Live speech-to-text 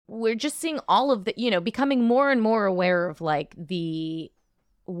we're just seeing all of the, becoming more and more aware of like the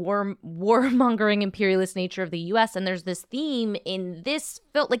warmongering imperialist nature of the US. And there's this theme in this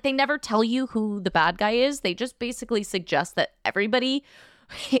film, like they never tell you who the bad guy is. They just basically suggest that everybody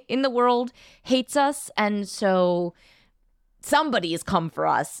in the world hates us, and so somebody has come for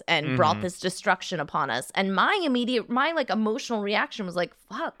us and brought this destruction upon us. And my like emotional reaction was like,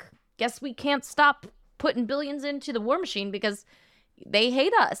 fuck, guess we can't stop putting billions into the war machine because they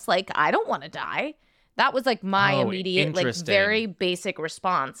hate us. Like, I don't want to die. That was like my immediate, like very basic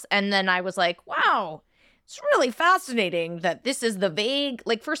response. And then I was like, wow, it's really fascinating that this is the vague,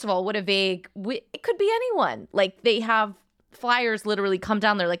 like, first of all, what a vague, it could be anyone. Like, they have flyers literally come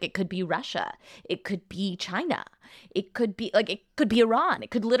down there, like, it could be Russia, it could be China, it could be Iran,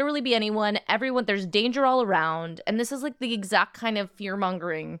 it could literally be anyone, everyone. There's danger all around. And this is like the exact kind of fear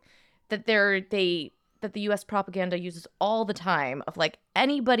mongering that that the US propaganda uses all the time, of like,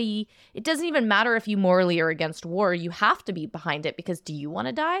 anybody, it doesn't even matter if you morally are against war, you have to be behind it because do you want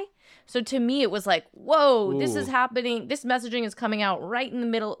to die? So to me, it was like, whoa, this is happening. This messaging is coming out right in the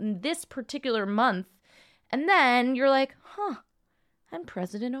middle in this particular month. And then you're like, and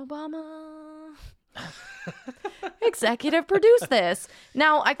President Obama executive produced this.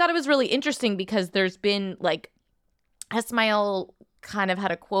 Now, I thought it was really interesting because there's been like, Ismail kind of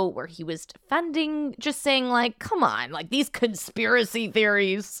had a quote where he was defending, just saying like, come on, like these conspiracy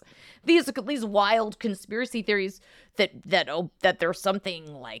theories, these wild conspiracy theories that there's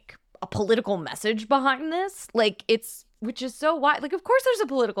something like a political message behind this. Like, which is so wild. Like, of course there's a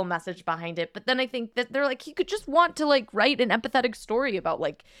political message behind it, but then I think that they're like, he could just want to like write an empathetic story about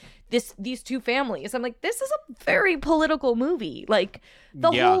like these two families. I'm like, this is a very political movie. Like,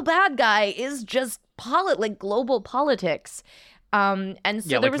 the whole bad guy is just like global politics. And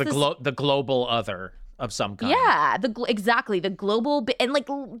so there like was the global other of some kind. Yeah, exactly, the global, and like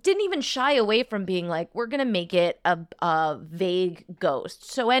didn't even shy away from being like, we're gonna make it a vague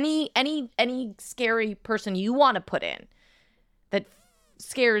ghost. So any scary person you want to put in that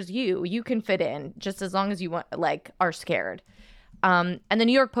scares you can fit in, just as long as you are scared. And the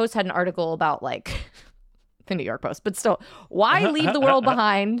New York Post had an article about like the New York Post, but still, why leave the world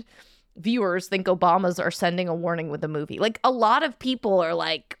behind? Viewers think Obamas are sending a warning with the movie. Like, a lot of people are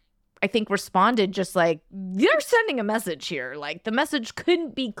like, I think responded just like, they're sending a message here. Like, the message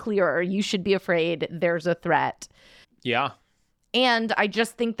couldn't be clearer. You should be afraid. There's a threat. Yeah. And I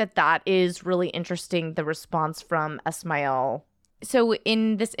just think that is really interesting, the response from Ismail. So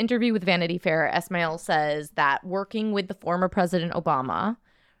in this interview with Vanity Fair, Ismail says that working with the former President Obama,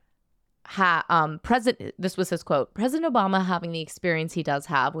 this was his quote, President Obama, having the experience he does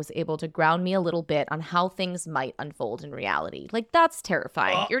have, was able to ground me a little bit on how things might unfold in reality. Like, that's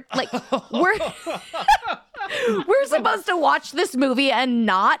terrifying. You're like, we're supposed to watch this movie and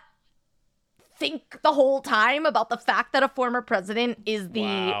not think the whole time about the fact that a former president is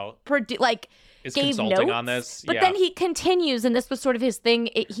is gave consulting notes on this. But then he continues, and this was sort of his thing.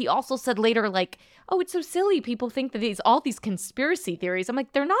 He also said later, like, oh, it's so silly. People think that all these conspiracy theories. I'm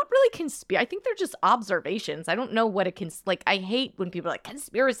like, they're not really I think they're just observations. I don't know what I hate when people are like,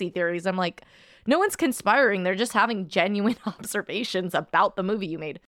 conspiracy theories. I'm like, no one's conspiring. They're just having genuine observations about the movie you made.